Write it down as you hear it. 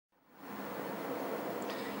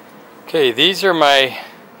Okay, these are my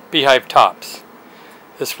beehive tops.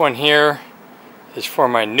 This one here is for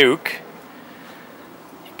my nuke.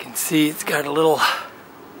 You can see it's got a little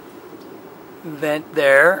vent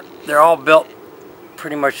there. They're all built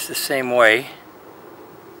pretty much the same way.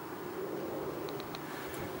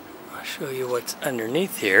 I'll show you what's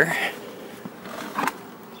underneath here.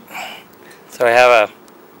 So I have a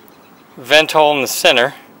vent hole in the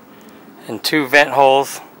center and two vent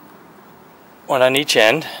holes, one on each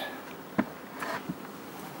end.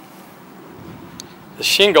 The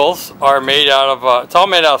shingles are made out of, it's all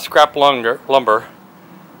made out of scrap lumber.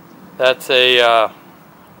 That's a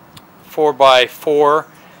 4x4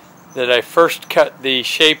 that I first cut the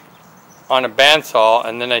shape on a bandsaw,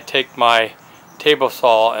 and then I take my table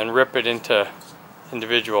saw and rip it into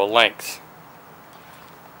individual lengths.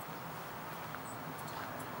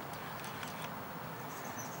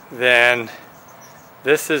 Then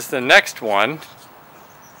this is the next one.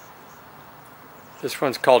 This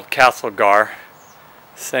one's called Castle Gar.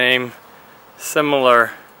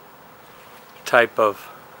 Similar type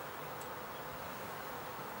of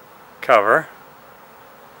cover.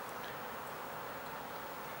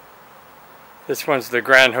 This one's the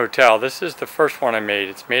Grand Hotel. This is the first one I made.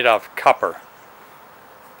 It's made out of copper.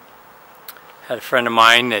 Had a friend of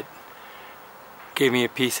mine that gave me a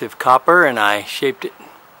piece of copper and I shaped it,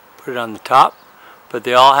 put it on the top. But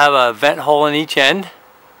they all have a vent hole in each end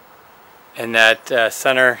and that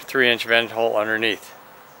center 3-inch vent hole underneath.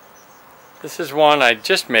 This is one I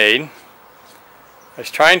just made. I was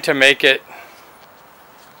trying to make it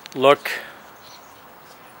look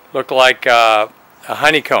like a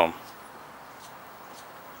honeycomb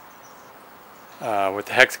with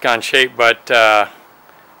the hexagon shape, but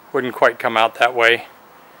wouldn't quite come out that way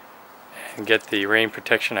and get the rain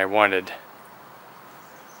protection I wanted.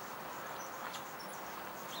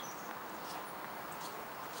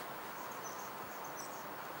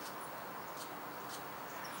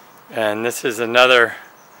 And this is another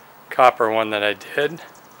copper one that I did.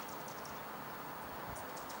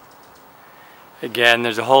 Again,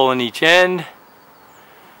 there's a hole in each end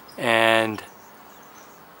and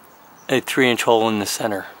a 3-inch hole in the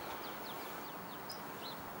center.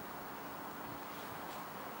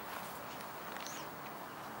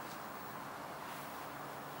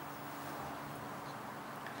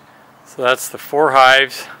 So that's the 4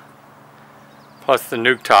 hives plus the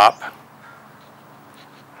nuke top.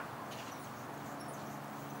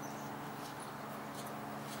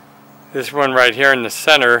 This one right here in the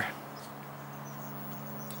center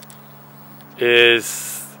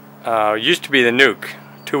is used to be the nuke.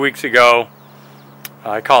 2 weeks ago,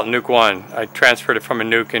 I call it Nuke 1. I transferred it from a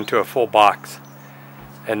nuke into a full box.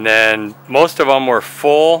 And then most of them were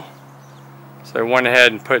full, so I went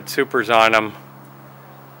ahead and put supers on them.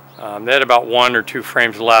 They had about 1 or 2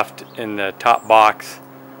 frames left in the top box,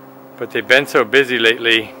 but they've been so busy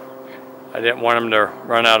lately, I didn't want them to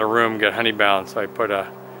run out of room, get honey bound, so I put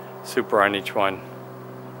a super on each one.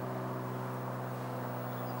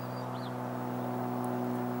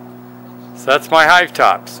 So that's my hive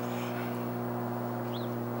tops.